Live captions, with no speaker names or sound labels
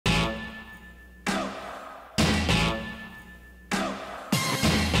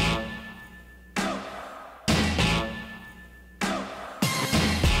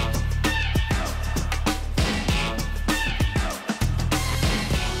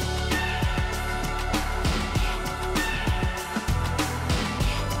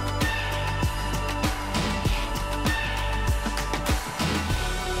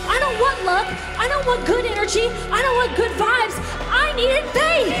want good energy. I don't want good vibes. I needed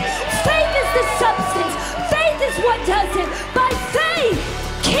faith. Faith is the substance. Faith is what does it. By faith,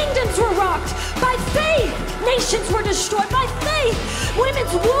 kingdoms were rocked. By faith, nations were destroyed. By faith,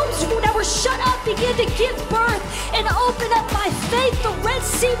 women's wombs that were shut up began to give birth and open up. By faith, the Red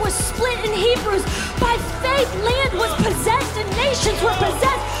Sea was split in Hebrews. By faith, land was possessed and nations were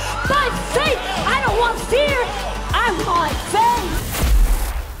possessed. By faith, I don't want fear. I want faith.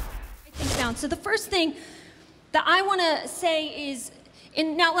 Down. So the first thing that I want to say is,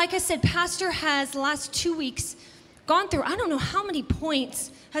 and now, like I said, Pastor has the last 2 weeks gone through, I don't know how many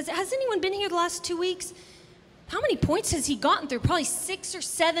points. Has anyone been here the last 2 weeks? How many points has he gotten through? Probably 6 or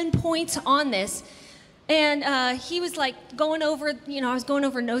 7 points on this. And he was like going over, you know, I was going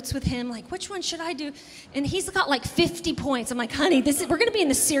over notes with him, like, which one should I do? And he's got like 50 points. I'm like, honey, we're going to be in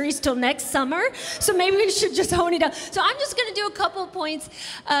the series till next summer, so maybe we should just hone it down. So I'm just going to do a couple of points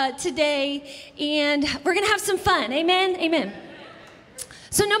today, and we're going to have some fun. Amen? Amen.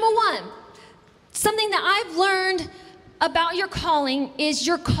 So number one, something that I've learned about your calling is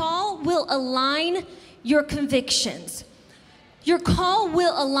your call will align your convictions. Your call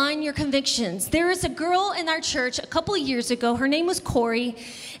will align your convictions. There is a girl in our church a couple of years ago. Her name was Corey,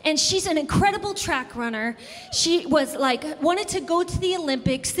 and she's an incredible track runner. She was like, wanted to go to the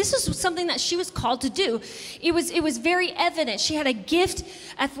Olympics. This was something that she was called to do. It was very evident. She had a gift,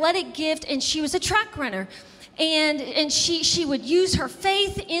 athletic gift, and she was a track runner. And she would use her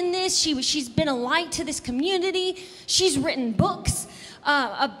faith in this. She's been a light to this community. She's written books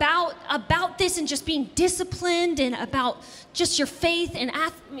about this and just being disciplined and about just your faith and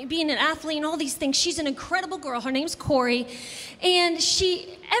being an athlete and all these things. She's an incredible girl. Her name's Corey. And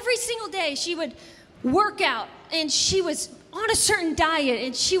every single day she would work out, and she was on a certain diet,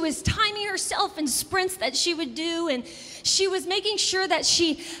 and she was timing herself in sprints that she would do, and she was making sure that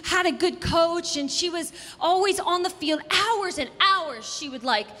she had a good coach, and she was always on the field, hours and hours. She would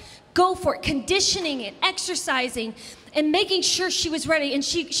like go for it, conditioning and exercising and making sure she was ready. And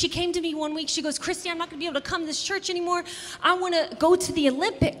she came to me one week. She goes, Christy, I'm not going to be able to come to this church anymore. I want to go to the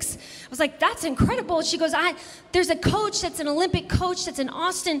Olympics. I was like, that's incredible. She goes, there's a coach that's an Olympic coach that's in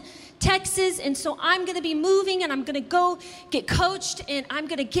Austin, Texas, and so I'm going to be moving, and I'm going to go get coached, and I'm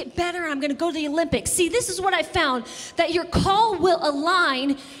going to get better. I'm going to go to the Olympics. See, this is what I found, that your call will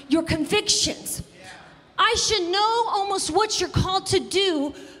align your convictions. I should know almost what you're called to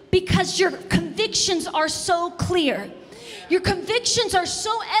do because your convictions are so clear. Your convictions are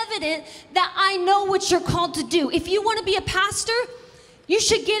so evident that I know what you're called to do. If you want to be a pastor, you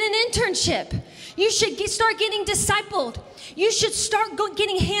should get an internship. You should start getting discipled. You should start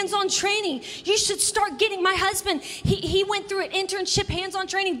getting hands-on training. You should start getting, my husband, he went through an internship, hands-on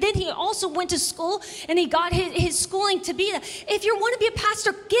training. Then he also went to school, and he got his schooling to be that. If you want to be a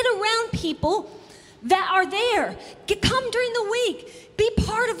pastor, get around people that are there. Come during the week. Be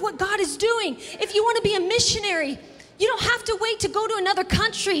part of what God is doing. If you want to be a missionary, you don't have to wait to go to another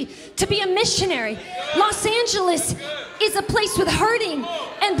country to be a missionary. Los Angeles is a place with hurting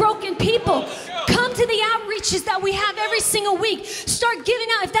and broken people. Come to the outreaches that we have every single week. Start giving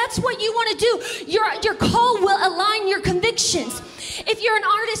out. If that's what you want to do, your call will align your convictions. If you're an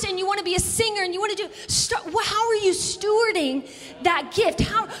artist and you want to be a singer and you want to how are you stewarding that gift?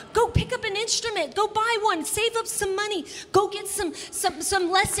 Go pick up an instrument. Go buy one. Save up some money. Go get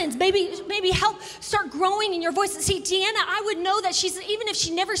some lessons. Maybe help start growing in your voice. See, Deanna, I would know that even if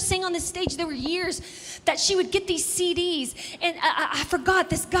she never sang on this stage, there were years that she would get these CDs. And I forgot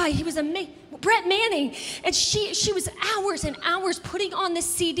this guy. He was amazing. Brett Manning, and she was hours and hours putting on this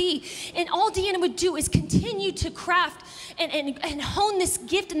CD, and all Deanna would do is continue to craft and hone this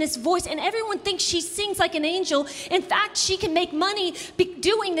gift and this voice, and everyone thinks she sings like an angel. In fact, she can make money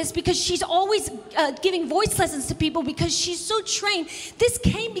doing this because she's always giving voice lessons to people because she's so trained. This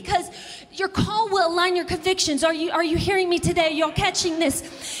came because your call will align your convictions. Are you hearing me today? Y'all catching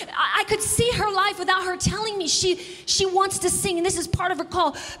this? I could see her life without her telling me she wants to sing, and this is part of her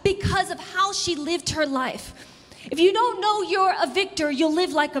call because of how she lived her life. If you don't know you're a victor, you'll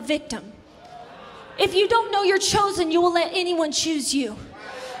live like a victim. If you don't know you're chosen, you will let anyone choose you.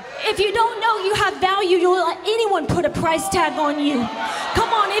 If you don't know you have value, you will let anyone put a price tag on you. Come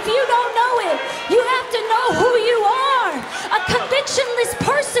on, if you don't know it, you have to know who you are. A convictionless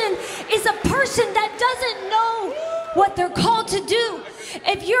person is a person that doesn't know what they're called to do.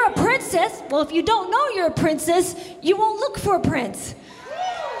 If you're a princess, well, if you don't know you're a princess, you won't look for a prince.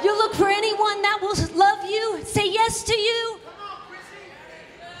 You'll look for anyone that will love you, say yes to you.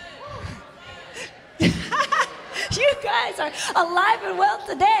 You guys are alive and well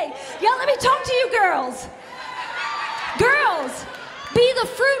today. Y'all, let me talk to you girls. Girls, be the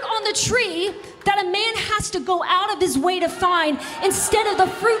fruit on the tree that a man has to go out of his way to find instead of the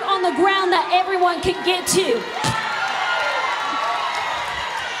fruit on the ground that everyone can get to.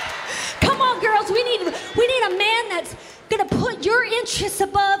 Come on, girls, we need a man that's gonna put your interests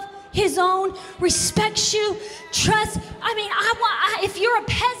above his own, respects you, trusts. I mean, if you're a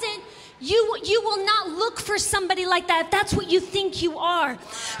peasant, you will not look for somebody like that if that's what you think you are.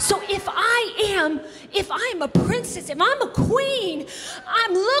 So if I'm a princess, if I'm a queen,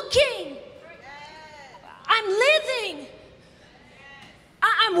 I'm looking, I'm living,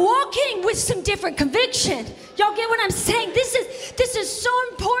 I'm walking with some different conviction. Y'all get what I'm saying? This is so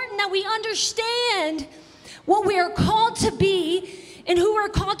important that we understand what we are called to be and who we're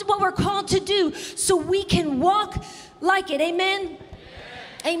called to, what we're called to do, so we can walk like it. Amen?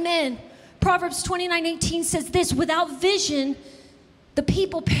 Amen. Proverbs 29:18 says this: without vision, the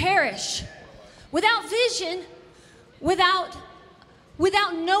people perish. Without vision, without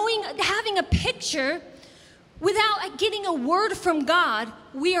knowing, having a picture, without getting a word from God,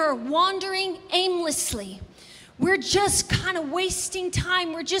 we are wandering aimlessly. We're just kind of wasting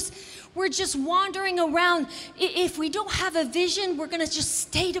time. We're just wandering around. If we don't have a vision, we're going to just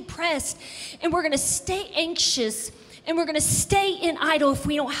stay depressed, and we're going to stay anxious, and we're going to stay in idle if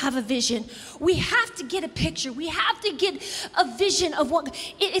we don't have a vision. We have to get a picture. We have to get a vision of what.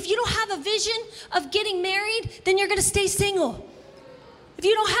 If you don't have a vision of getting married, then you're going to stay single. If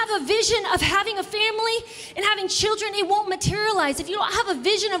you don't have a vision of having a family and having children, it won't materialize. If you don't have a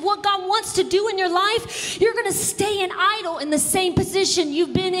vision of what God wants to do in your life, you're going to stay in idle in the same position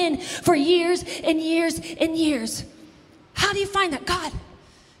you've been in for years and years and years. How do you find that? God.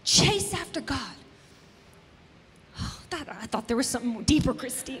 Chase after God. Oh, I thought there was something deeper,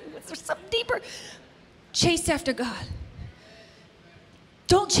 Christy. Was there something deeper? Chase after God.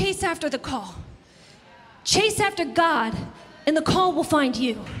 Don't chase after the call. Chase after God, and the call will find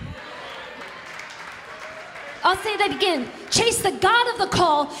you. I'll say that again. Chase the God of the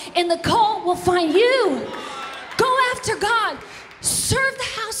call, and the call will find you. Go after God. Serve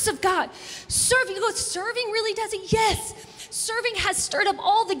the house of God. Serve. You go, serving really does it? Yes. Serving has stirred up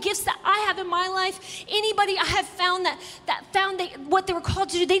all the gifts that I have in my life. Anybody I have found that found what they were called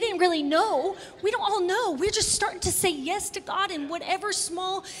to do, they didn't really know. We don't all know. We're just starting to say yes to God in whatever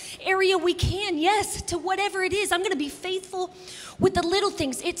small area we can. Yes to whatever it is. I'm going to be faithful with the little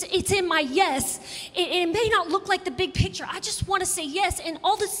things. It's in my yes. It may not look like the big picture. I just want to say yes, and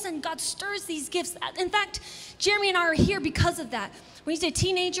all of a sudden God stirs these gifts. In fact, Jeremy and I are here because of that. When he's a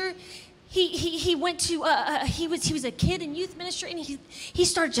teenager, he went to he was a kid in youth ministry, and he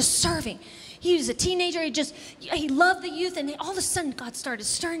started just serving. He was a teenager. He loved the youth, and all of a sudden God started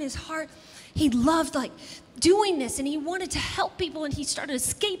stirring his heart. He loved like doing this, and he wanted to help people, and he started a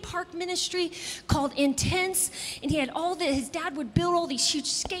skate park ministry called Intense, and he had his dad would build all these huge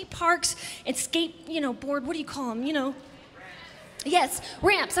skate parks and board, what do you call them, Yes,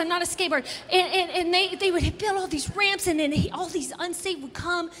 ramps. I'm not a skateboarder. And they would build all these ramps, and then all these unsaved would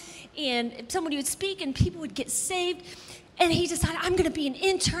come, and somebody would speak, and people would get saved. And he decided, I'm going to be an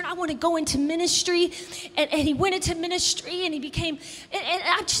intern. I want to go into ministry. And he went into ministry, and he became, and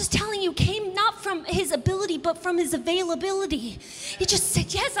I'm just telling you, came not from his ability, but from his availability. He just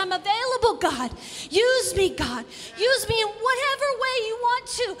said, yes, I'm available, God. Use me, God. Use me in whatever way you want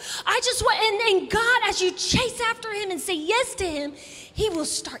to. I just want, and God, as you chase after him and say yes to him, he will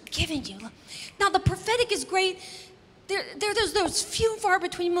start giving you. Now, the prophetic is great. There's those few and far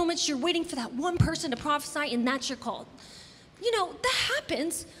between moments you're waiting for that one person to prophesy, and that's your call. That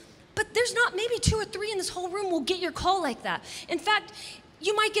happens, but there's not maybe 2 or 3 in this whole room will get your call like that. In fact,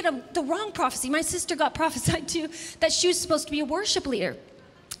 you might get the wrong prophecy. My sister got prophesied to that she was supposed to be a worship leader,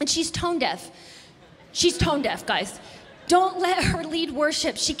 and she's tone deaf. She's tone deaf, guys. Don't let her lead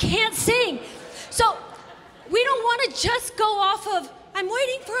worship. She can't sing. So we don't want to just go off of, I'm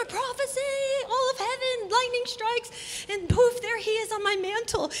waiting for a prophecy, all of heaven, lightning strikes, and poof, there he is on my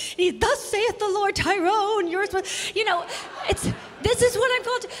mantle. And he, thus saith the Lord, Tyrone, yours, this is what I'm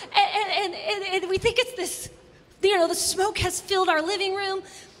called to. And we think it's this, the smoke has filled our living room.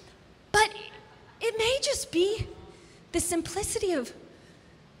 But it may just be the simplicity of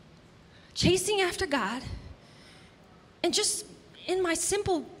chasing after God, and just in my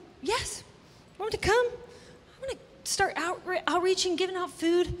simple, yes, I want to come. Start outreaching, giving out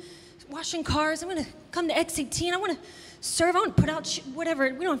food, washing cars. I'm going to come to X18. I want to serve. I want to put out whatever.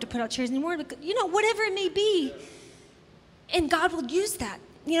 We don't have to put out chairs anymore, but whatever it may be. And God will use that.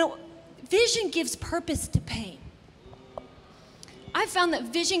 Vision gives purpose to pain. I found that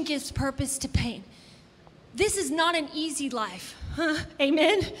vision gives purpose to pain. This is not an easy life.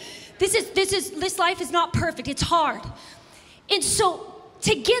 Amen. This life is not perfect. It's hard. And so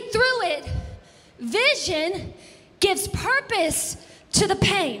to get through it, Vision gives purpose to the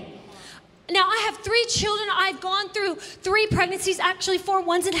pain. Now, I have 3 children. I've gone through 3 pregnancies, actually 4,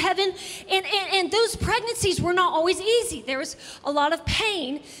 one's in heaven. And those pregnancies were not always easy. There was a lot of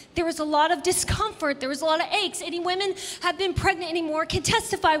pain. There was a lot of discomfort. There was a lot of aches. Any women have been pregnant anymore can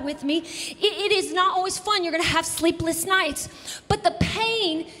testify with me. It is not always fun. You're going to have sleepless nights. But the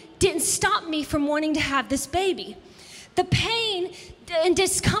pain didn't stop me from wanting to have this baby. The pain and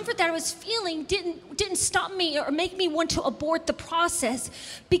discomfort that I was feeling didn't stop me or make me want to abort the process,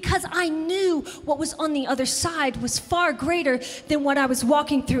 because I knew what was on the other side was far greater than what I was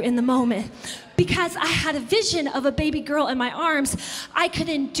walking through in the moment. Because I had a vision of a baby girl in my arms, I could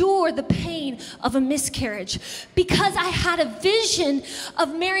endure the pain of a miscarriage. Because I had a vision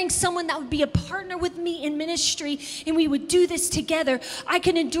of marrying someone that would be a partner with me in ministry and we would do this together, I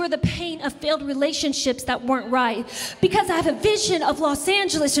could endure the pain of failed relationships that weren't right. Because I have a vision of Los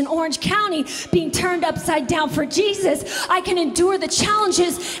Angeles and Orange County being turned upside down for Jesus, I can endure the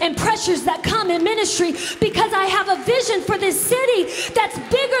challenges and pressures that come in ministry. Because I have a vision for this city that's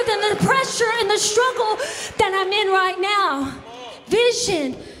bigger than the pressure and the struggle that I'm in right now.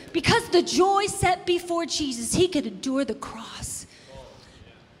 Vision, because the joy set before Jesus, he could endure the cross.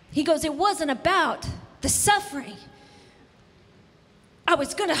 He goes, it wasn't about the suffering. I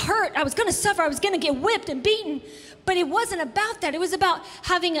was going to hurt, I was going to suffer, I was going to get whipped and beaten, but it wasn't about that. It was about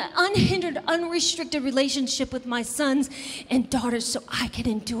having an unhindered, unrestricted relationship with my sons and daughters so I could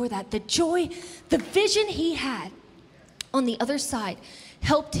endure that. The joy, the vision he had on the other side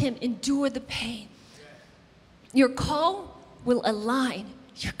helped him endure the pain. Your call will align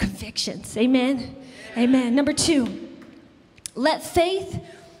your convictions. Amen? Amen. Number 2, let faith,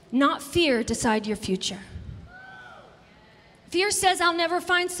 not fear, decide your future. Fear says, I'll never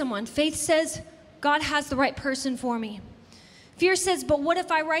find someone. Faith says, God has the right person for me. Fear says, but what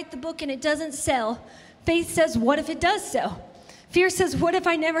if I write the book and it doesn't sell? Faith says, what if it does sell? Fear says, what if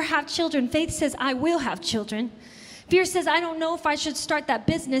I never have children? Faith says, I will have children. Fear says, I don't know if I should start that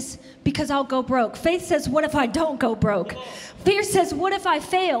business because I'll go broke. Faith says, what if I don't go broke? Fear says, what if I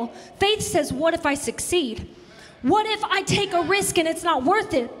fail? Faith says, what if I succeed? What if I take a risk and it's not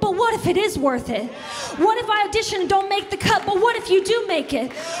worth it? But what if it is worth it? What if I audition and don't make the cut? But what if you do make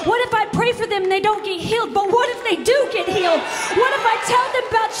it? What if I pray for them and they don't get healed? But what if they do get healed? What if I tell them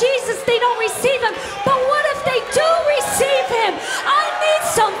about Jesus, they don't receive him? But what if they do receive him? I need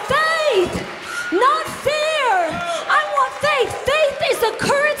some faith, not fear. I want faith. Faith is the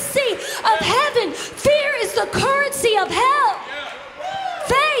currency of heaven. Fear is the currency of hell.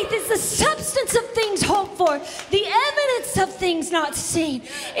 Faith is the substance of things hoped for, the evidence of things not seen.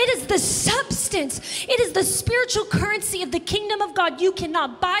 It is the substance. It is the spiritual currency of the kingdom of God. You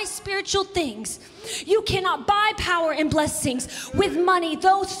cannot buy spiritual things. You cannot buy power and blessings with money,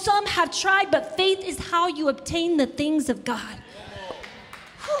 though some have tried, but faith is how you obtain the things of God.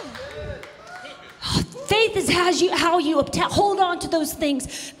 Faith is how you obtain, hold on to those things.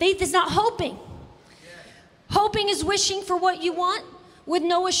 Faith is not hoping. Hoping is wishing for what you want with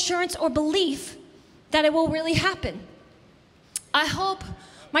no assurance or belief that it will really happen. I hope,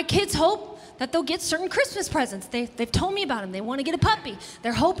 my kids hope that they'll get certain Christmas presents. They've told me about them. They want to get a puppy.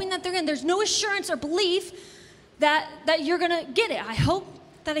 They're hoping that there's no assurance or belief that you're going to get it. I hope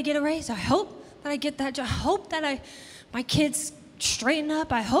that I get a raise. I hope that I get that job. I hope that my kids straighten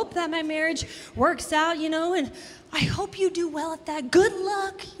up. I hope that my marriage works out, and I hope you do well at that. Good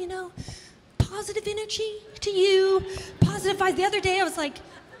luck, positive energy to you, positive vibes. The other day I was like,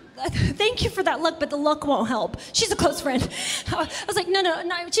 thank you for that luck, but the luck won't help. She's a close friend. I was like, no,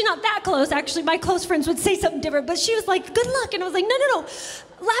 she's not that close. Actually, my close friends would say something different, but she was like, good luck. And I was like, no.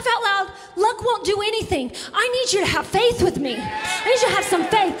 Laugh out loud. Luck won't do anything. I need you to have faith with me. I need you to have some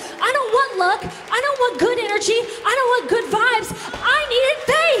faith. I don't want luck. I don't want good energy. I don't want good vibes. I needed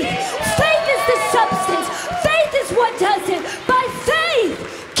faith. Faith is the substance. Faith is what does it. By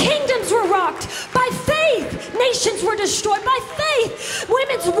faith, kingdoms were rocked. By faith, nations were destroyed. By faith,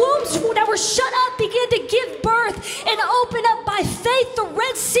 women's wombs that were shut up began to give birth and open up. By faith, the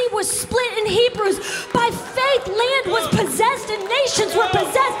Red Sea was split in Hebrews. By faith, land was possessed and nations were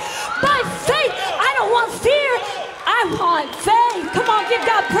possessed. By faith, I don't want fear. I want faith. Come on, give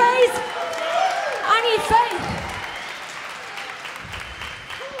God praise. I need faith.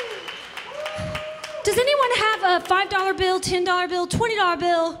 Does anyone have a $5 bill, $10 bill, $20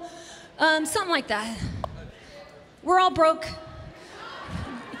 bill, something like that? We're all broke.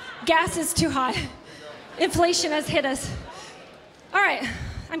 Gas is too high. Inflation has hit us. All right,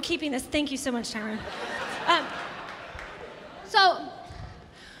 I'm keeping this. Thank you so much, Tyron. So,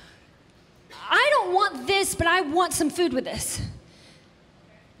 I don't want this, but I want some food with this.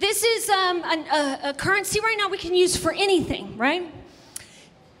 This is a currency right now we can use for anything, right?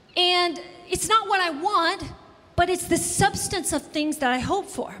 And it's not what I want, but it's the substance of things that I hope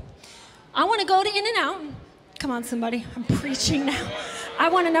for. I want to go to In-N-Out. Come on, somebody. I'm preaching now. I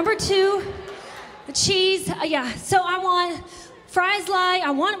want a number 2, the cheese. Yeah, so I want fries light.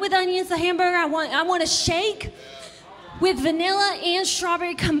 I want it with onions, the hamburger. I want a shake with vanilla and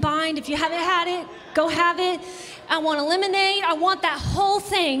strawberry combined. If you haven't had it, go have it. I want a lemonade. I want that whole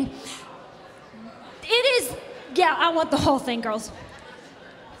thing. It is, yeah, I want the whole thing, girls.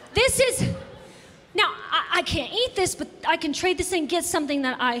 This is, now, I can't eat this, but I can trade this and get something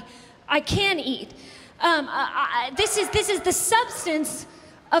that I can eat. This is the substance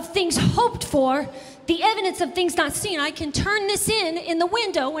of things hoped for, the evidence of things not seen. I can turn this in the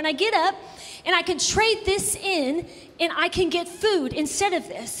window when I get up, and I can trade this in, and I can get food instead of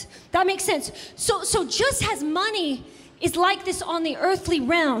this. That makes sense. So just as money is like this on the earthly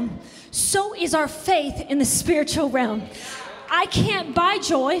realm, so is our faith in the spiritual realm. I can't buy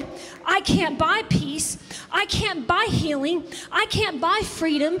joy. I can't buy peace. I can't buy healing. I can't buy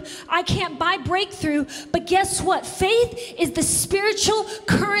freedom. I can't buy breakthrough. But guess what? Faith is the spiritual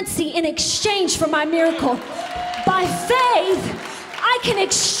currency in exchange for my miracle. By faith, I can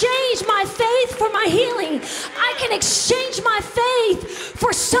exchange my faith for my healing. I can exchange my faith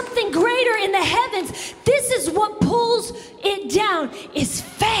for something greater in the heavens. This is what pulls it down, is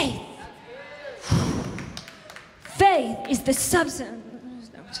faith. Faith is the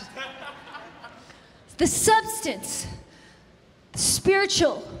substance. The substance,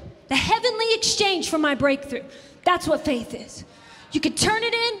 spiritual, the heavenly exchange for my breakthrough. That's what faith is. You can turn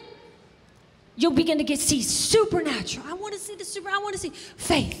it in. You'll begin to see supernatural. I want to see the I want to see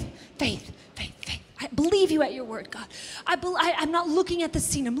faith, faith, faith, faith. I believe you at your word, God. I'm not looking at the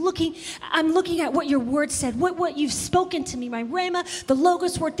scene. I'm looking at what your word said, what you've spoken to me, my rhema, the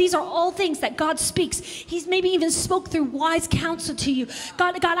logos word. These are all things that God speaks. He's maybe even spoke through wise counsel to you.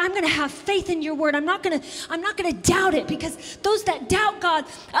 God, I'm going to have faith in your word. I'm not going to doubt it, because those that doubt God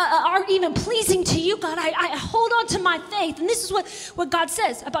aren't even pleasing to you, God. I hold on to my faith. And this is what God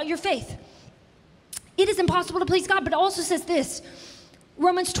says about your faith. It is impossible to please God, but it also says this,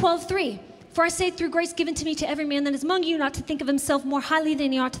 Romans 12:3. For I say through grace given to me to every man that is among you, not to think of himself more highly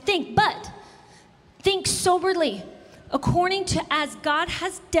than he ought to think, but think soberly, according to as God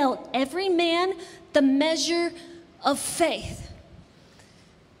has dealt every man the measure of faith.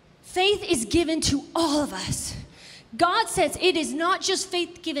 Faith is given to all of us. God says it is not just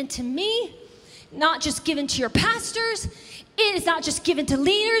faith given to me, not just given to your pastors, it is not just given to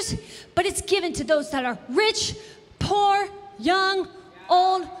leaders, but it's given to those that are rich, poor, young,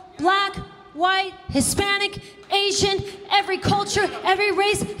 old, black, white, Hispanic, Asian, every culture, every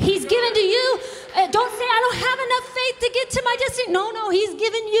race. He's given to you. Don't say, I don't have enough faith to get to my destiny. No, he's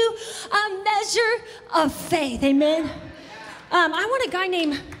given you a measure of faith. Amen. I want a guy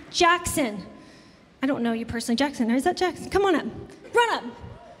named Jackson. I don't know you personally. Jackson, is that Jackson? Come on up. Run up.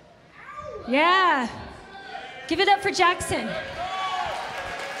 Yeah. Give it up for Jackson.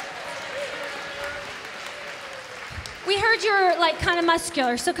 We heard you're like kind of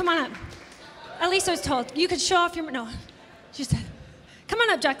muscular, so come on up. At least I was told. You could show off your, no. She said, come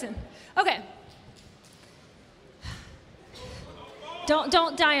on up, Jackson. Okay.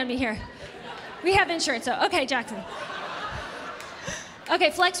 Don't die on me here. We have insurance, so, okay, Jackson.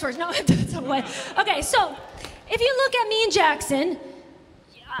 Okay, flex first. No, that's a way. Okay, so if you look at me and Jackson,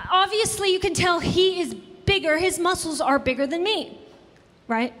 obviously you can tell he is bigger. His muscles are bigger than me,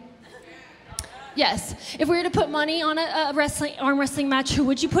 right? Yes. If we were to put money on a arm wrestling match, who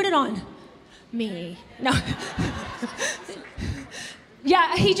would you put it on? Me. No.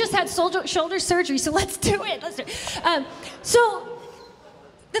 Yeah, he just had shoulder surgery, so let's do it. So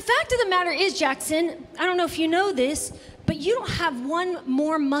the fact of the matter is, Jackson, I don't know if you know this, but you don't have one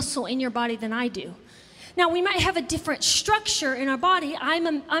more muscle in your body than I do. Now, we might have a different structure in our body.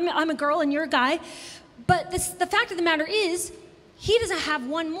 I'm a girl and you're a guy, but the fact of the matter is, he doesn't have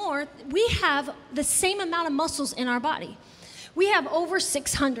one more. We have the same amount of muscles in our body. We have over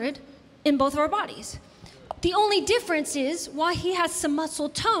 600 in both of our bodies. The only difference is why he has some muscle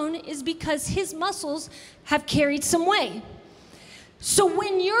tone is because his muscles have carried some weight. So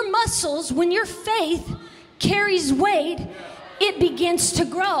when your faith carries weight, it begins to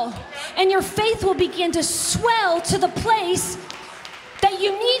grow. And your faith will begin to swell to the place that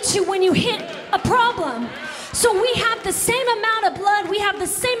you need to when you hit a problem. So we have the same amount of blood, we have the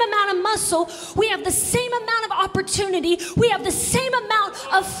same amount of muscle, we have the same amount of opportunity, we have the same amount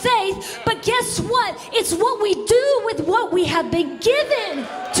of faith, but guess what? It's what we do with what we have been given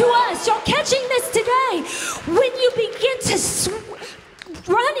to us. Y'all catching this today? When you begin to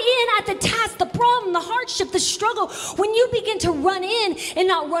run in at the task, the problem, the hardship, the struggle, when you begin to run in and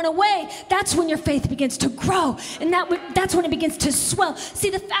not run away, that's when your faith begins to grow. And that's when it begins to swell. See,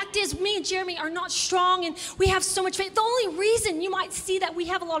 the fact is, me and Jeremy are not strong and we have so much faith. The only reason you might see that we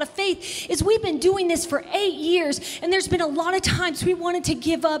have a lot of faith is we've been doing this for 8 years. And there's been a lot of times we wanted to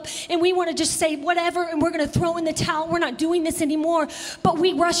give up and we want to just say whatever and we're going to throw in the towel. We're not doing this anymore. But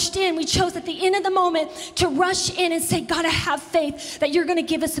we rushed in. We chose at the end of the moment to rush in and say, God, I have faith that you're going to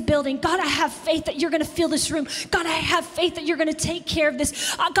give us a building. God, I have faith that you're going to fill this room. God, I have faith that you're going to take care of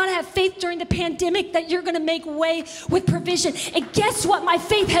this. God, I have faith during the pandemic that you're going to make way with provision. And guess what? My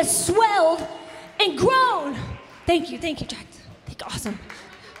faith has swelled and grown. Thank you, Jack. Awesome.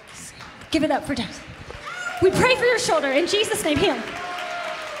 Give it up for Jack. We pray for your shoulder. In Jesus' name, heal.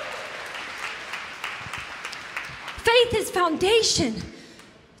 Faith is foundation.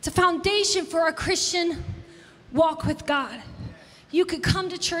 It's a foundation for our Christian walk with God. You could come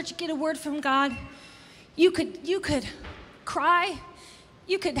to church, get a word from God. You could cry.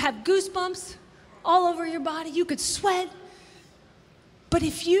 You could have goosebumps all over your body. You could sweat. But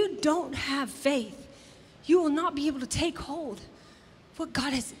if you don't have faith, you will not be able to take hold of what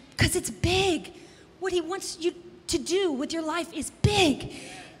God has, because it's big. What he wants you to do with your life is big.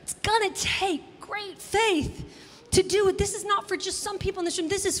 It's gonna take great faith to do it. This is not for just some people in this room.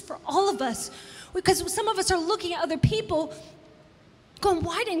 This is for all of us. Because some of us are looking at other people going,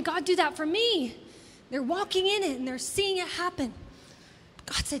 why didn't God do that for me? They're walking in it and they're seeing it happen.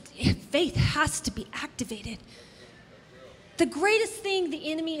 God said faith has to be activated. The greatest thing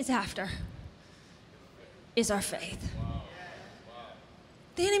the enemy is after is our faith.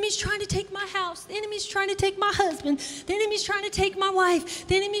 The enemy's trying to take my house. The enemy's trying to take my husband. The enemy's trying to take my wife.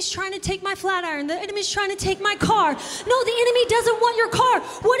 The enemy's trying to take my flat iron. The enemy's trying to take my car. No, the enemy doesn't want your car.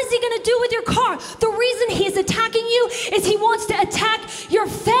 What is he going to do with your car? The reason he's attacking you is he wants to attack your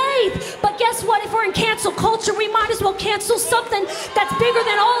faith. But guess what? If we're in cancel culture, we might as well cancel something that's bigger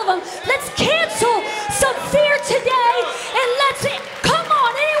than all of them. Let's cancel some fear today. And come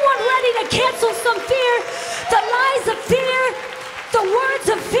on, anyone ready to cancel some fear? The lies of fear. The words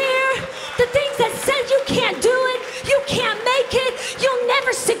of fear, the things that said you can't do it, you can't make it, you'll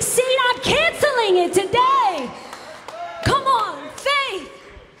never succeed. I'm canceling it today. Come on, faith.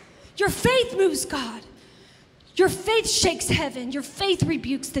 Your faith moves God. Your faith shakes heaven. Your faith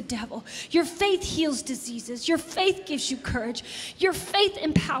rebukes the devil. Your faith heals diseases. Your faith gives you courage. Your faith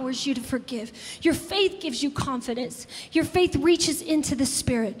empowers you to forgive. Your faith gives you confidence. Your faith reaches into the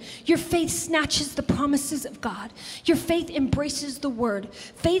Spirit. Your faith snatches the promises of God. Your faith embraces the word.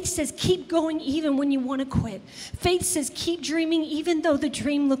 Faith says keep going even when you want to quit. Faith says keep dreaming even though the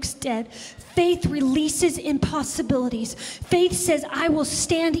dream looks dead. Faith releases impossibilities. Faith says, I will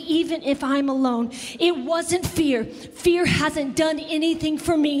stand even if I'm alone. It wasn't fear. Fear hasn't done anything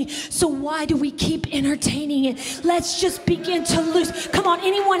for me, so why do we keep entertaining it? Let's just begin to lose. Come on,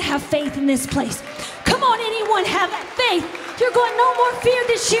 anyone have faith in this place? Come on, anyone have faith? You're going, no more fear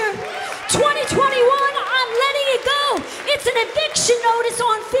this year. 2021, I'm letting it go. It's an eviction notice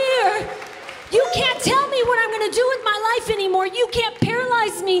on fear. You can't tell me what I'm going to do with my life anymore. You can't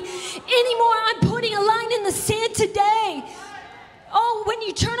paralyze me anymore. I'm putting a line in the sand today. Oh, when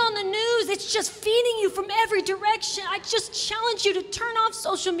you turn on the news, it's just feeding you from every direction. I just challenge you to turn off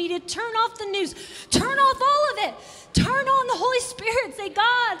social media, turn off the news, turn off all of it. Turn on the Holy Spirit. Say,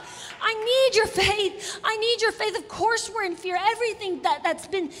 God, I need your faith. I need your faith. Of course we're in fear. Everything that's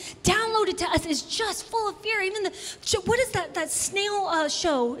been downloaded to us is just full of fear. Even what is that snail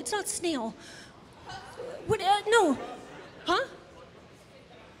show? It's not snail. What? No. Huh?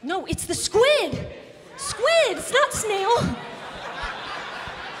 No, it's the squid. Squid. It's not snail.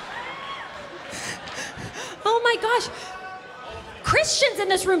 Oh my gosh. Christians in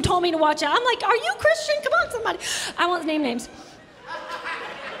this room told me to watch out. I'm like, are you Christian? Come on, somebody. I won't name names.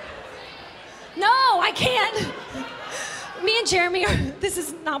 No, I can't. Me and Jeremy this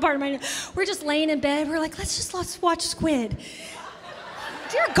is not part of my, we're just laying in bed. We're like, let's watch Squid.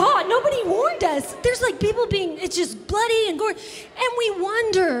 Dear God, nobody warned us. There's like people it's just bloody and gory. And we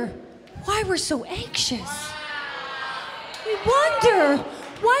wonder why we're so anxious. We wonder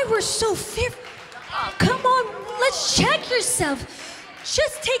why we're so fearful. Oh, come on, let's check yourself.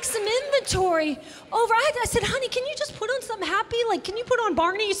 Just take some inventory over. I said, honey, can you just put on something happy? Like, can you put on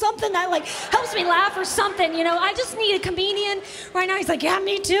Barney, something that like helps me laugh or something? You know, I just need a comedian right now. He's like, yeah,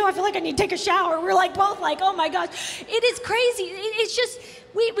 me too. I feel like I need to take a shower. We're like both like, oh my gosh. It is crazy. It's just,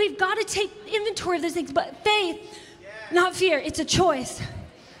 we've got to take inventory of those things. But faith, not fear. It's a choice.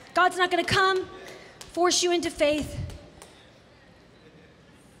 God's not going to come force you into faith.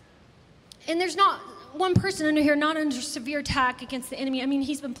 And there's not one person under here not under severe attack against the enemy. I mean,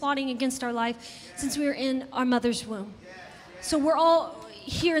 he's been plotting against our life since we were in our mother's womb. So we're all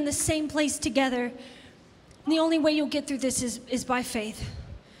here in the same place together. And the only way you'll get through this is by faith.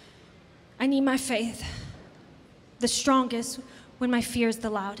 I need my faith the strongest when my fear is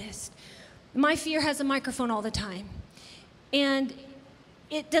the loudest. My fear has a microphone all the time, and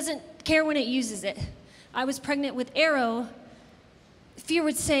it doesn't care when it uses it. I was pregnant with Arrow. Fear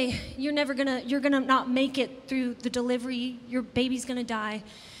would say, you're gonna not make it through the delivery. Your baby's gonna die.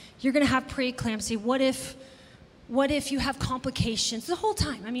 You're gonna have preeclampsia. What if you have complications? The whole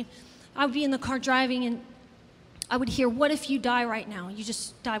time. I mean, I would be in the car driving and I would hear, what if you die right now? You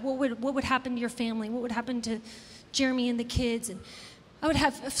just die. What would happen to your family? What would happen to Jeremy and the kids? And I would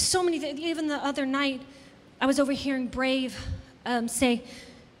have so many things. Even the other night, I was overhearing Brave say,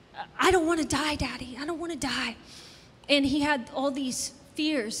 I don't want to die, Daddy. I don't want to die. And he had all these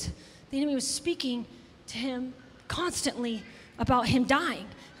fears. The enemy was speaking to him constantly about him dying,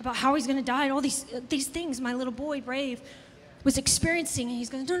 about how he's going to die, and all these things my little boy, Brave, was experiencing. And he's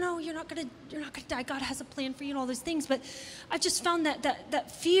going, no, you're not going to die. God has a plan for you and all those things. But I just found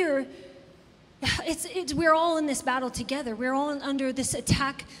that fear, we're all in this battle together. We're all under this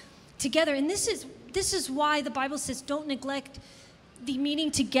attack together. And this is why the Bible says don't neglect the meeting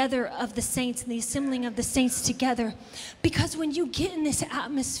together of the saints and the assembling of the saints together. Because when you get in this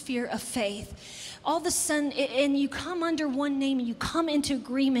atmosphere of faith, all of a sudden, and you come under one name and you come into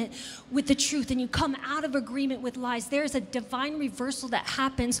agreement with the truth and you come out of agreement with lies, there's a divine reversal that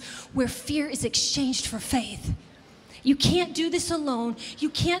happens where fear is exchanged for faith. You can't do this alone. You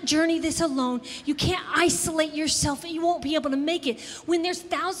can't journey this alone. You can't isolate yourself. You won't be able to make it. When there's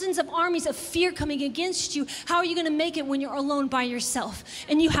thousands of armies of fear coming against you, how are you going to make it when you're alone by yourself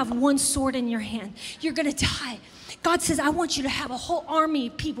and you have one sword in your hand? You're going to die. God says, I want you to have a whole army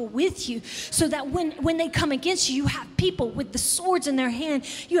of people with you so that when they come against you, you have people with the swords in their hand.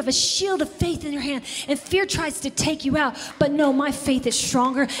 You have a shield of faith in your hand. And fear tries to take you out. But no, my faith is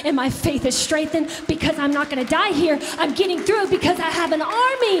stronger and my faith is strengthened because I'm not going to die here. I'm getting through it because I have an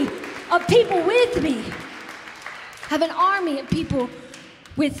army of people with me. I have an army of people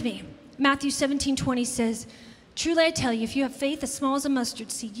with me. Matthew 17:20 says, truly I tell you, if you have faith as small as a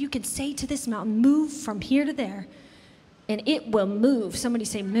mustard seed, you can say to this mountain, move from here to there, and it will move. Somebody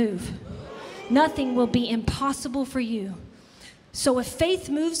say move. Nothing will be impossible for you. So if faith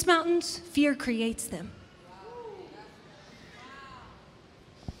moves mountains, fear creates them.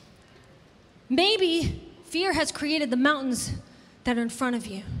 Maybe fear has created the mountains that are in front of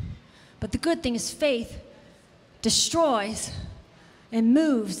you. But the good thing is faith destroys and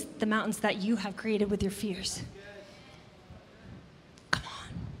moves the mountains that you have created with your fears. Come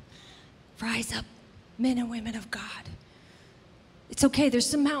on. Rise up, men and women of God. It's okay, there's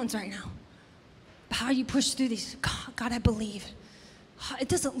some mountains right now. But how you push through these, God, I believe. It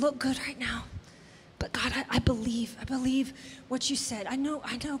doesn't look good right now. But God, I believe. I believe what you said. I know,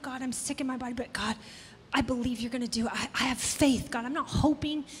 God, I'm sick in my body, but God, I believe you're going to do it. I have faith, God. I'm not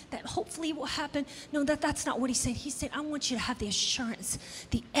hoping that hopefully it will happen. No, that's not what he said. He said, I want you to have the assurance,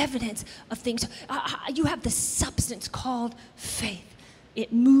 the evidence of things. You have the substance called faith.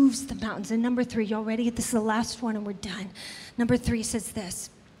 It moves the mountains. And number 3, y'all ready? This is the last one and we're done. Number 3 says this.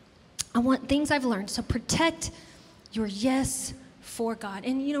 I want things I've learned. So protect your yes for God.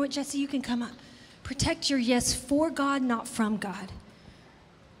 And you know what, Jesse, you can come up. Protect your yes for God, not from God.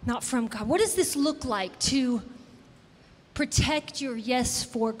 Not from God. What does this look like to protect your yes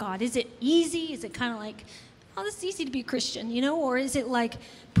for God? Is it easy? Is it kind of like, oh, this is easy to be a Christian, you know? Or is it like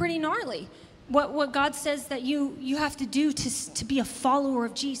pretty gnarly? What God says that you have to do to be a follower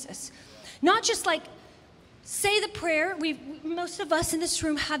of Jesus. Not just like say the prayer. Most of us in this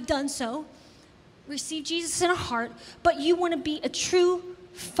room have done so. Receive Jesus in our heart. But you want to be a true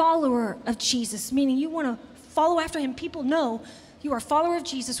follower of Jesus. Meaning you want to follow after him. People know you are a follower of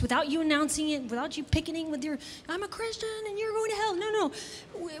Jesus without you announcing it, without you picketing with your, I'm a Christian and you're going to hell. No.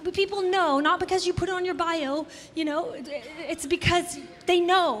 People know, not because you put it on your bio, you know, it's because they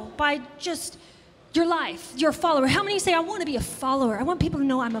know by just your life, you're a follower. How many say, I want to be a follower? I want people to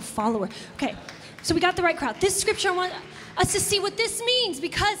know I'm a follower. Okay, so we got the right crowd. This scripture, I want us to see what this means,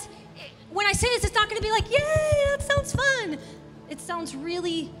 because when I say this, it's not going to be like, yay, that sounds fun. It sounds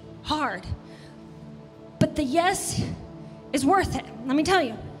really hard. But the yes is worth it. Let me tell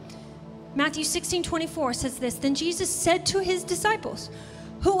you. Matthew 16:24 says this. Then Jesus said to his disciples,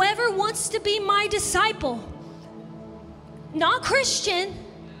 whoever wants to be my disciple, not Christian,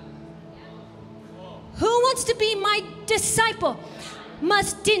 who wants to be my disciple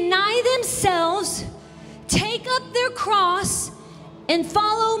must deny themselves, take up their cross, and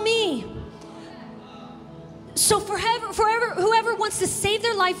follow me. So whoever wants to save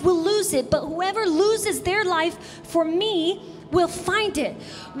their life will lose it, but whoever loses their life for me will find it.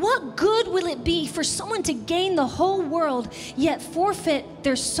 What good will it be for someone to gain the whole world yet forfeit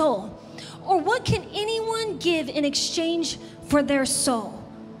their soul? Or what can anyone give in exchange for their soul?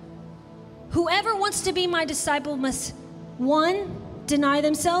 Whoever wants to be my disciple must, 1, deny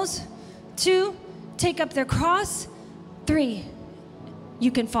themselves, 2, take up their cross, 3,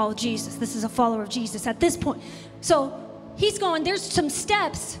 you can follow Jesus. This is a follower of Jesus at this point. So he's going, there's some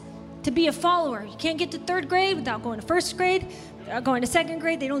steps to be a follower. You can't get to 3rd grade without going to 1st grade, without going to 2nd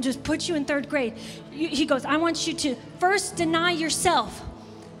grade. They don't just put you in 3rd grade. He goes, I want you to first deny yourself.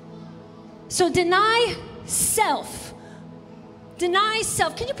 So deny self. Deny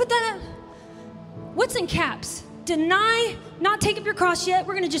self. Can you put that up? What's in caps? Deny, not take up your cross yet.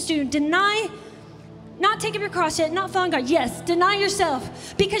 We're going to just do deny, not take up your cross yet, not following God. Yes, deny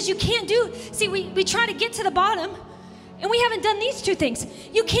yourself. Because you can't do, see, we try to get to the bottom, and we haven't done these 2 things.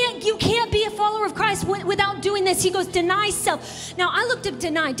 You can't be a follower of Christ without doing this. He goes, deny self. Now, I looked up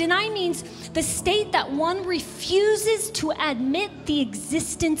deny. Deny means the state that one refuses to admit the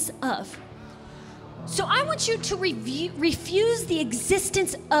existence of. So I want you to refuse the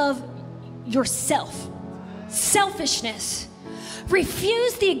existence of yourself. Selfishness.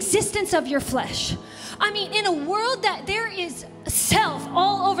 Refuse the existence of your flesh. I mean, in a world that there is self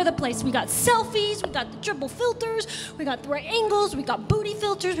all over the place. We got selfies, we got the triple filters, we got the right angles, we got booty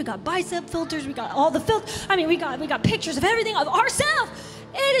filters, we got bicep filters, we got all the filters. I mean, we got pictures of everything of ourselves.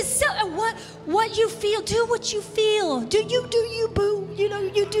 It is self. And what you feel, do what you feel. Do you, boo. You know,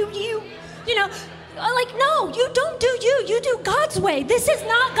 you do you. You know, like, no, you don't do you. You do God's way. This is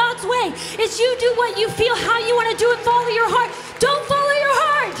not God's way. It's you do what you feel, how you want to do it. Follow your heart. Don't follow your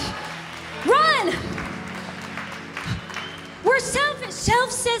heart. Run. We're selfish.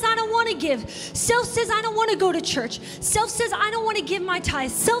 Self says, I don't want to give. Self says, I don't want to go to church. Self says, I don't want to give my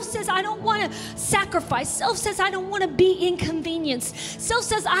tithes. Self says, I don't want to sacrifice. Self says, I don't want to be inconvenienced. Self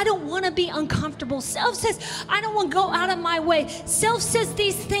says, I don't want to be uncomfortable. Self says, I don't want to go out of my way. Self says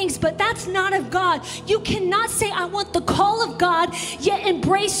these things, but that's not of God. You cannot say, I want the call of God, yet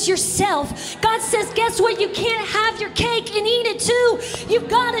embrace yourself. God says, guess what? You can't have your cake and eat it too. You've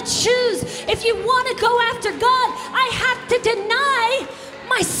got to choose. If you want to go after God, I have to deny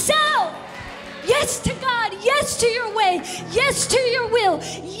myself. Yes to God. Yes to your way. Yes to your will.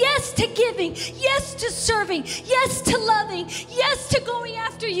 Yes to giving. Yes to serving. Yes to loving. Yes to going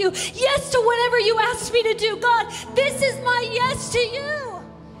after you. Yes to whatever you ask me to do. God, this is my yes to you.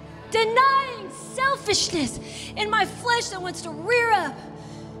 Denying selfishness in my flesh that wants to rear up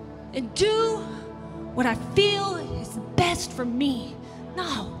and do what I feel is best for me.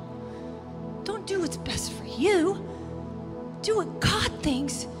 No. Don't do what's best for you. Do what God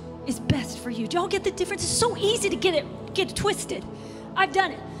thinks is best for you. Do y'all get the difference? It's so easy to get it twisted. I've done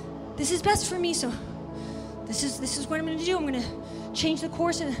it. This is best for me, so this is what I'm going to do. I'm going to change the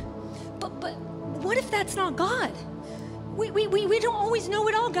course. But what if that's not God? We don't always know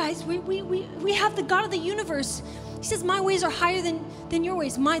it all, guys. We have the God of the universe. He says, my ways are higher than your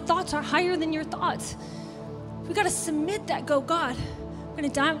ways. My thoughts are higher than your thoughts. We got to submit that. Go, God, I'm going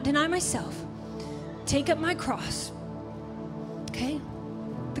to deny myself. Take up my cross. Okay?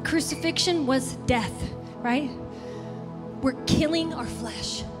 The crucifixion was death, right? We're killing our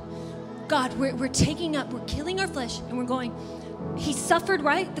flesh. God, we're killing our flesh, and we're going, he suffered,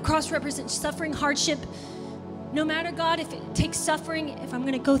 right? The cross represents suffering, hardship. No matter, God, if it takes suffering, if I'm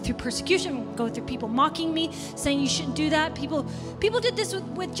going to go through persecution, go through people mocking me, saying you shouldn't do that. People did this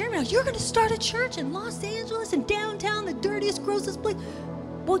with Jeremy. You're going to start a church in Los Angeles and downtown, the dirtiest, grossest place.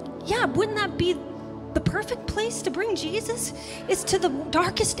 Well, yeah, wouldn't that be the perfect place to bring Jesus? Is to the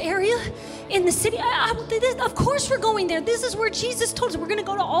darkest area in the city. Of course we're going there. This is where Jesus told us we're going to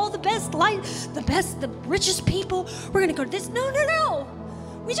go to all the best light, the richest people. We're going to go to this. No.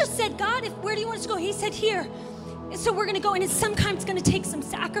 We just said, God, where do you want us to go? He said, here. And so we're going to go, and it's sometimes going to take some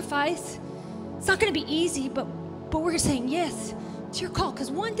sacrifice. It's not going to be easy, but we're saying yes to your call. Because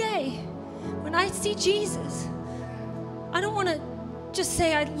one day, when I see Jesus, I don't want to just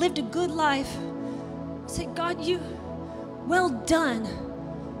say I lived a good life. Say, God, well done.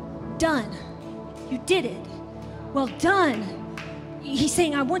 You did it. Well done. He's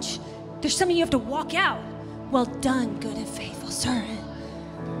saying, there's something you have to walk out. Well done, good and faithful servant.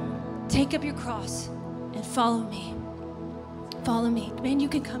 Take up your cross and follow me. Follow me. Man, you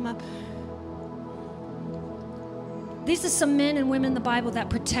can come up. These are some men and women in the Bible that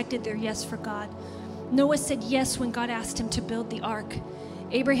protected their yes for God. Noah said yes when God asked him to build the ark.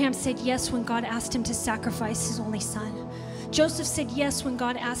 Abraham said yes when God asked him to sacrifice his only son. Joseph said yes when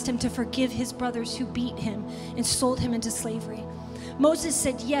God asked him to forgive his brothers who beat him and sold him into slavery. Moses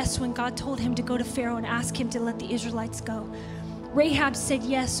said yes when God told him to go to Pharaoh and ask him to let the Israelites go. Rahab said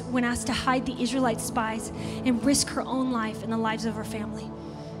yes when asked to hide the Israelite spies and risk her own life and the lives of her family.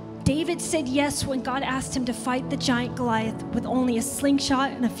 David said yes when God asked him to fight the giant Goliath with only a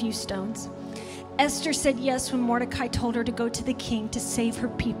slingshot and a few stones. Esther said yes when Mordecai told her to go to the king to save her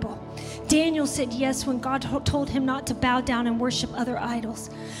people. Daniel said yes when God told him not to bow down and worship other idols.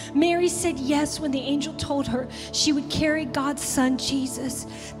 Mary said yes when the angel told her she would carry God's son, Jesus.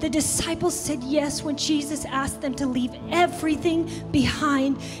 The disciples said yes when Jesus asked them to leave everything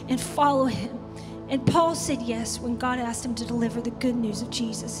behind and follow him. And Paul said yes when God asked him to deliver the good news of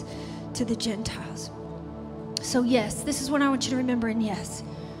Jesus to the Gentiles. So yes, this is what I want you to remember in yes.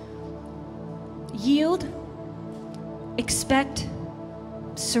 Yield, expect,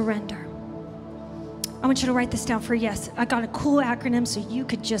 surrender. I want you to write this down for yes. I got a cool acronym so you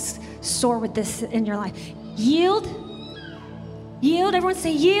could just soar with this in your life. Yield. Yield. Everyone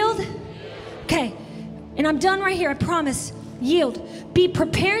say yield. Okay. And I'm done right here. I promise. Yield. Be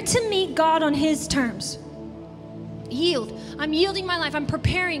prepared to meet God on his terms. Yield. I'm yielding my life. I'm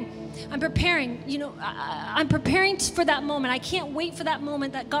preparing. You know, I'm preparing for that moment. I can't wait for that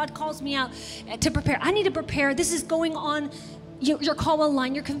moment that God calls me out to prepare. I need to prepare. This is going on your call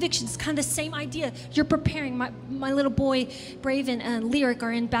line, your convictions. It's kind of the same idea. You're preparing. My little boy, Braven and Lyric,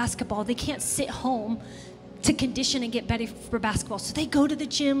 are in basketball. They can't sit home to condition and get ready for basketball. So they go to the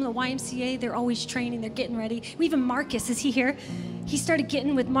gym, the YMCA. They're always training. They're getting ready. Even Marcus, is he here? He started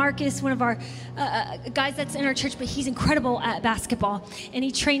getting with Marcus, one of our guys that's in our church, but he's incredible at basketball, and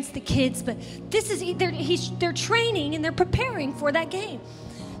he trains the kids. But this is they're training and they're preparing for that game.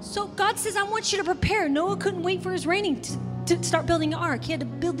 So God says, I want you to prepare. Noah couldn't wait for his raining to start building an ark. He had to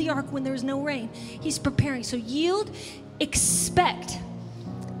build the ark when there was no rain. He's preparing. So yield, expect.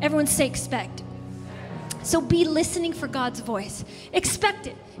 Everyone say expect. So be listening for God's voice. Expect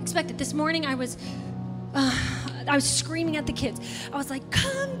it. Expect it. This morning I was screaming at the kids. I was like,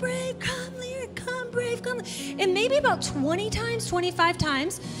 come brave, come Lyric, come brave, come. And maybe about 20 times, 25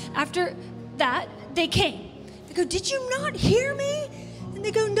 times after that, they came. They go, did you not hear me? And they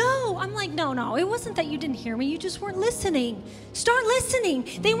go, no. I'm like, no, it wasn't that you didn't hear me. You just weren't listening. Start listening.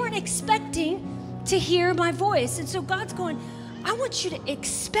 They weren't expecting to hear my voice. And so God's going, I want you to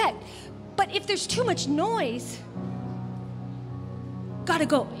expect. But if there's too much noise, gotta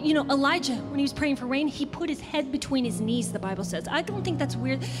go. You know, Elijah, when he was praying for rain, he put his head between his knees, the Bible says. I don't think that's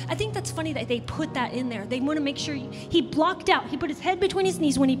weird. I think that's funny that they put that in there. They want to make sure he blocked out. He put his head between his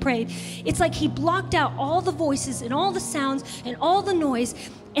knees when he prayed. It's like he blocked out all the voices and all the sounds and all the noise.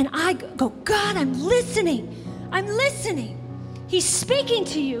 And I go, God, I'm listening. I'm listening. He's speaking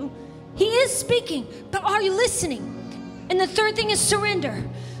to you. He is speaking. But are you listening? And the third thing is surrender.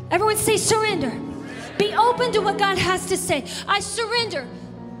 Everyone say surrender. Be open to what God has to say. I surrender.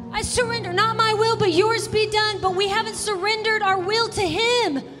 I surrender. Not my will, but yours be done. But we haven't surrendered our will to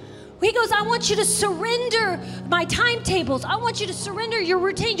him. He goes, I want you to surrender my timetables. I want you to surrender your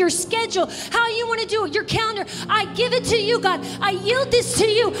routine, your schedule, how you want to do it, your calendar. I give it to you, God. I yield this to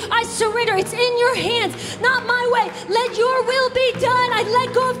you. I surrender. It's in your hands, not my way. Let your will be done. I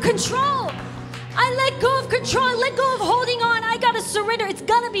let go of control. I let go of control. I let go of holding on. I got to surrender. It's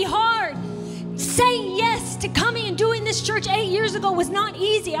going to be hard. Saying yes to coming and doing this church 8 years ago was not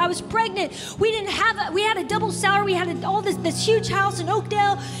easy. I was pregnant. We had a double salary. We had all this huge house in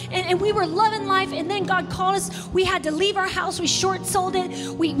Oakdale, and we were loving life. And then God called us. We had to leave our house. We short sold it.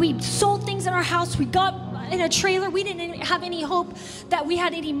 We sold things in our house. We got in a trailer. We didn't have any hope that we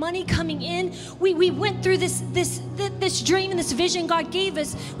had any money coming in. We went through this dream and this vision God gave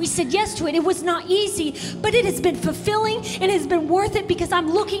us. We said yes to it. It was not easy, but it has been fulfilling and it has been worth it because I'm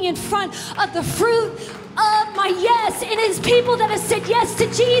looking in front of the fruit of my yes. And it's people that have said yes to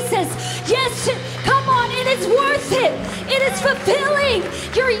Jesus. Yes, come on, it is worth it. It is fulfilling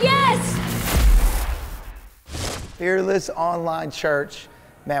your yes. Fearless Online Church,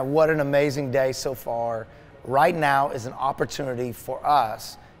 man, what an amazing day so far. Right now is an opportunity for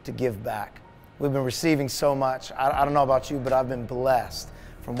us to give back. We've been receiving so much. I don't know about you, but I've been blessed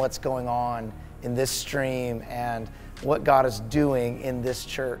from what's going on in this stream and what God is doing in this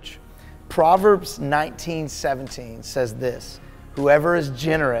church. Proverbs 19:17 says this, whoever is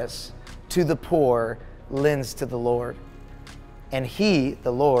generous to the poor lends to the Lord, and he,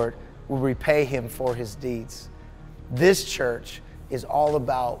 the Lord, will repay him for his deeds. This church is all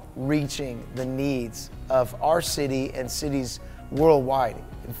about reaching the needs of our city and cities worldwide.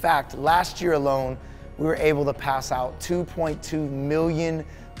 In fact, last year alone, we were able to pass out 2.2 million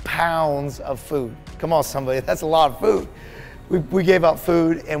pounds of food. Come on, somebody, that's a lot of food. We gave out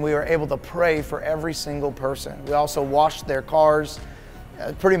food, and we were able to pray for every single person. We also washed their cars,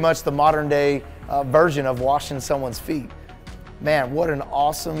 pretty much the modern day version of washing someone's feet. Man, what an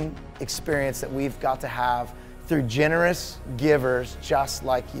awesome experience that we've got to have through generous givers just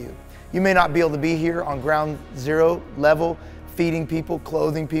like you. You may not be able to be here on ground zero level, feeding people,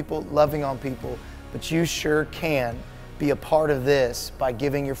 clothing people, loving on people, but you sure can be a part of this by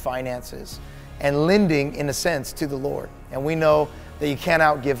giving your finances and lending, in a sense, to the Lord. And we know that you can't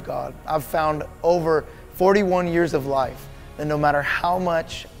outgive God. I've found over 41 years of life that no matter how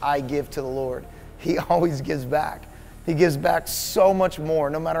much I give to the Lord, He always gives back. He gives back so much more,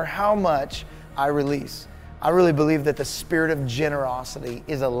 no matter how much I release. I really believe that the spirit of generosity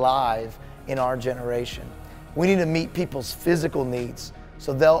is alive in our generation. We need to meet people's physical needs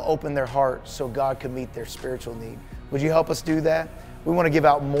so they'll open their heart so God can meet their spiritual need. Would you help us do that? We want to give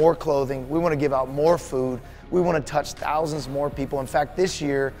out more clothing. We want to give out more food. We want to touch thousands more people. In fact, this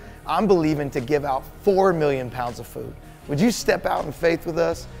year, I'm believing to give out 4 million pounds of food. Would you step out in faith with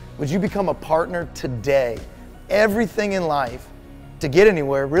us? Would you become a partner today? Everything in life, to get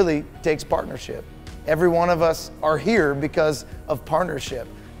anywhere, really takes partnership. Every one of us are here because of partnership.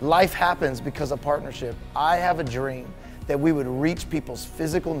 Life happens because of partnership. I have a dream that we would reach people's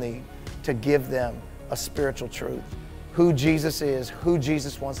physical need to give them a spiritual truth. Who Jesus is, who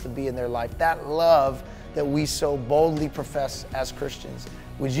Jesus wants to be in their life. That love that we so boldly profess as Christians.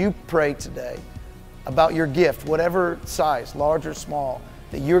 Would you pray today about your gift, whatever size, large or small,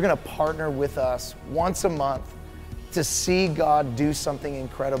 that you're gonna partner with us once a month to see God do something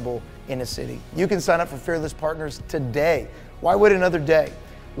incredible in a city. You can sign up for Fearless Partners today. Why wait another day?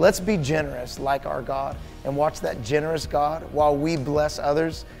 Let's be generous like our God and watch that generous God, while we bless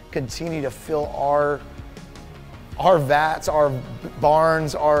others, continue to fill our vats, our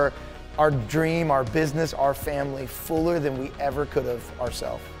barns, our dream, our business, our family fuller than we ever could have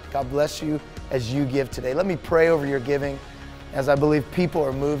ourselves. God bless you as you give today. Let me pray over your giving, as I believe people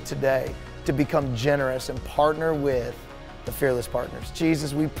are moved today to become generous and partner with the Fearless Partners.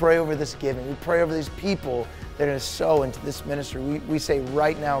 Jesus, we pray over this giving. We pray over these people that are going to sow into this ministry. We say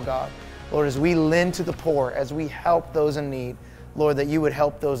right now, God, Lord, as we lend to the poor, as we help those in need, Lord, that you would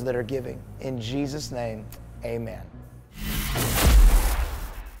help those that are giving. In Jesus' name, amen.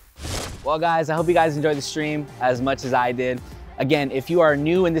 Well, guys, I hope you guys enjoyed the stream as much as I did. Again, if you are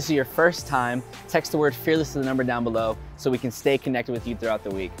new and this is your first time, text the word fearless to the number down below so we can stay connected with you throughout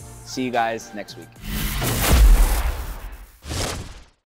the week. See you guys next week.